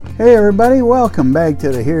Hey everybody, welcome back to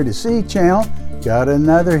the Hear2See channel. Got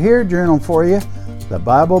another Hear Journal for you. The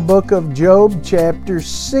Bible book of Job, chapter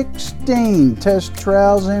 16. Test,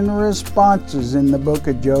 trials, and responses in the book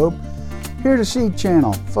of Job. Hear2See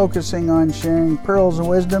channel, focusing on sharing pearls of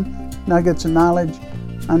wisdom, nuggets of knowledge,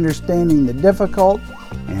 understanding the difficult,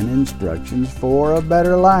 and instructions for a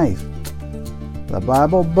better life. The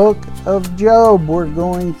Bible book of Job, we're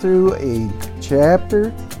going through a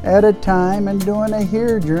chapter at a time and doing a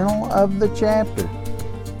Hear Journal of the chapter.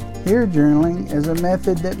 Hear journaling is a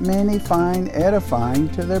method that many find edifying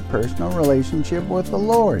to their personal relationship with the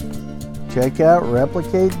Lord. Check out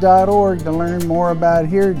replicate.org to learn more about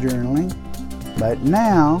Hear journaling. But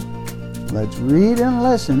now, let's read and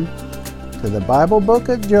listen to the Bible book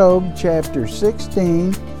of Job, chapter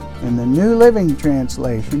 16, in the New Living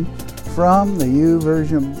Translation from the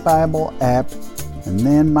YouVersion Bible app, and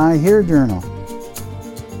then my Hear Journal.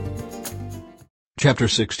 Chapter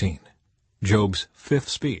 16. Job's fifth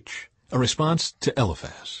speech, a response to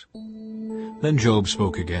Eliphaz. Then Job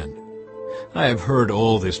spoke again. I have heard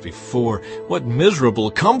all this before. What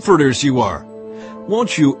miserable comforters you are!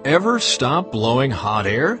 Won't you ever stop blowing hot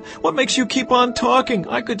air? What makes you keep on talking?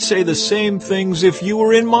 I could say the same things if you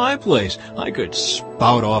were in my place. I could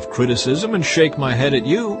spout off criticism and shake my head at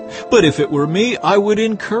you. But if it were me, I would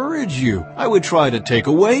encourage you. I would try to take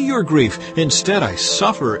away your grief. Instead, I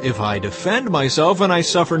suffer if I defend myself, and I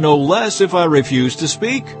suffer no less if I refuse to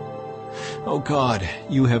speak. O God,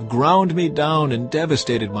 you have ground me down and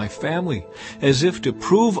devastated my family. As if to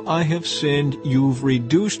prove I have sinned, you've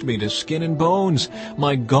reduced me to skin and bones.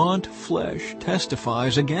 My gaunt flesh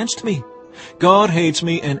testifies against me. God hates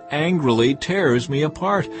me and angrily tears me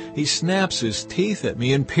apart. He snaps his teeth at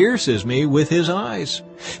me and pierces me with his eyes.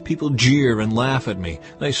 People jeer and laugh at me.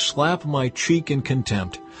 They slap my cheek in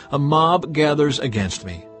contempt. A mob gathers against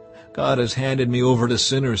me. God has handed me over to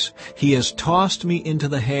sinners. He has tossed me into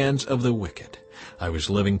the hands of the wicked. I was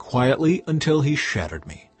living quietly until he shattered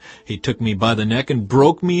me. He took me by the neck and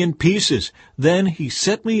broke me in pieces. Then he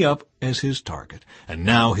set me up as his target, and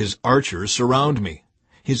now his archers surround me.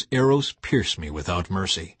 His arrows pierce me without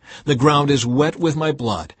mercy. The ground is wet with my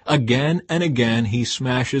blood. Again and again he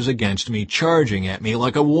smashes against me, charging at me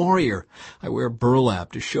like a warrior. I wear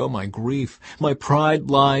burlap to show my grief. My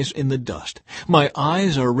pride lies in the dust. My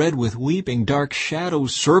eyes are red with weeping. Dark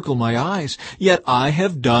shadows circle my eyes. Yet I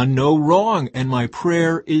have done no wrong, and my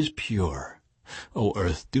prayer is pure. O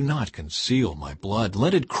earth, do not conceal my blood.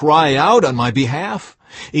 Let it cry out on my behalf.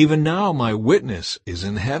 Even now my witness is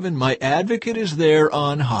in heaven. My advocate is there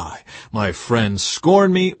on high. My friends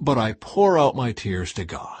scorn me, but I pour out my tears to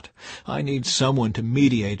God. I need someone to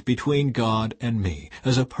mediate between God and me,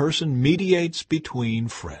 as a person mediates between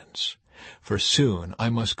friends. For soon I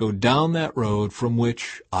must go down that road from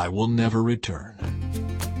which I will never return.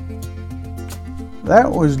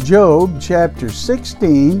 That was Job chapter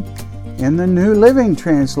 16 in the New Living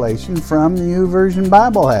Translation from the YouVersion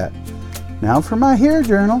Bible app. Now for my Hear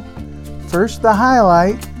Journal. First the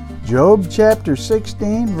highlight, Job chapter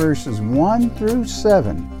 16 verses 1 through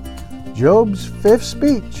 7. Job's fifth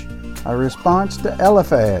speech, a response to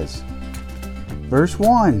Eliphaz. Verse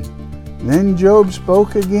 1. Then Job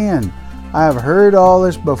spoke again. I have heard all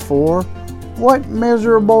this before. What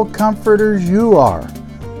miserable comforters you are!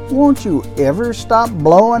 Won't you ever stop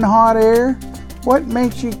blowing hot air? What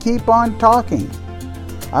makes you keep on talking?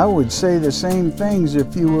 I would say the same things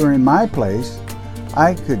if you were in my place.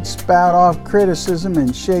 I could spout off criticism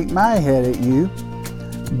and shake my head at you.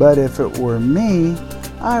 But if it were me,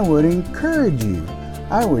 I would encourage you.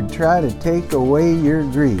 I would try to take away your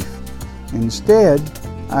grief. Instead,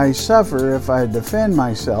 I suffer if I defend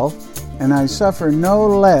myself, and I suffer no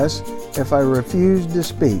less if I refuse to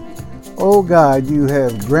speak. O God, you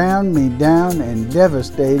have ground me down and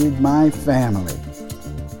devastated my family.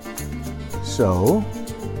 So,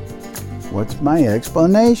 what's my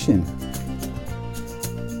explanation?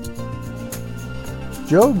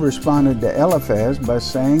 Job responded to Eliphaz by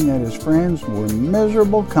saying that his friends were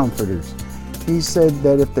miserable comforters. He said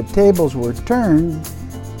that if the tables were turned,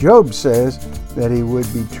 Job says that he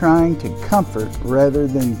would be trying to comfort rather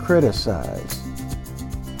than criticize.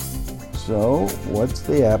 So, what's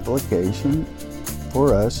the application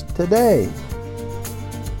for us today?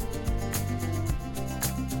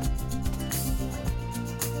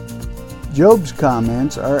 Job's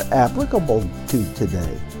comments are applicable to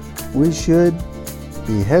today. We should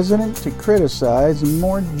be hesitant to criticize and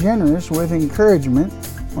more generous with encouragement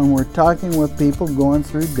when we're talking with people going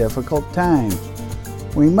through difficult times.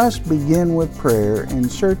 We must begin with prayer and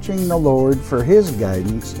searching the Lord for His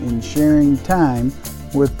guidance in sharing time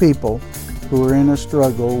with people who are in a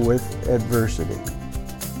struggle with adversity.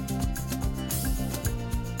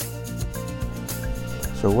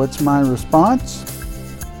 So what's my response?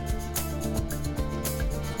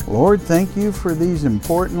 Lord, thank you for these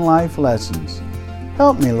important life lessons.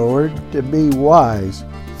 Help me, Lord, to be wise,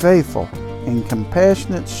 faithful, and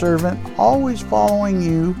compassionate servant, always following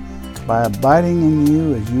you by abiding in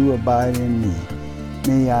you as you abide in me.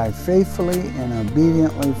 May I faithfully and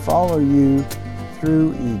obediently follow you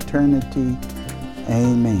through eternity.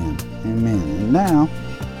 Amen. Amen. And now,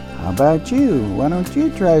 how about you? Why don't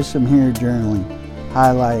you try some Hear journaling?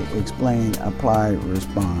 Highlight, explain, apply,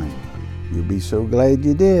 respond. You'll be so glad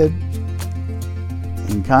you did.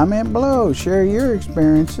 And comment below. Share your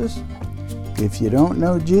experiences. If you don't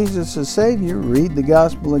know Jesus as Savior, read the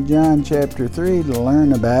Gospel of John chapter 3 to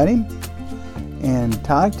learn about Him. And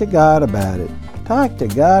talk to God about it. Talk to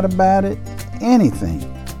God about it. Anything.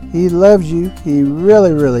 He loves you. He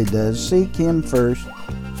really, really does. Seek Him first.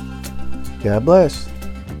 God bless.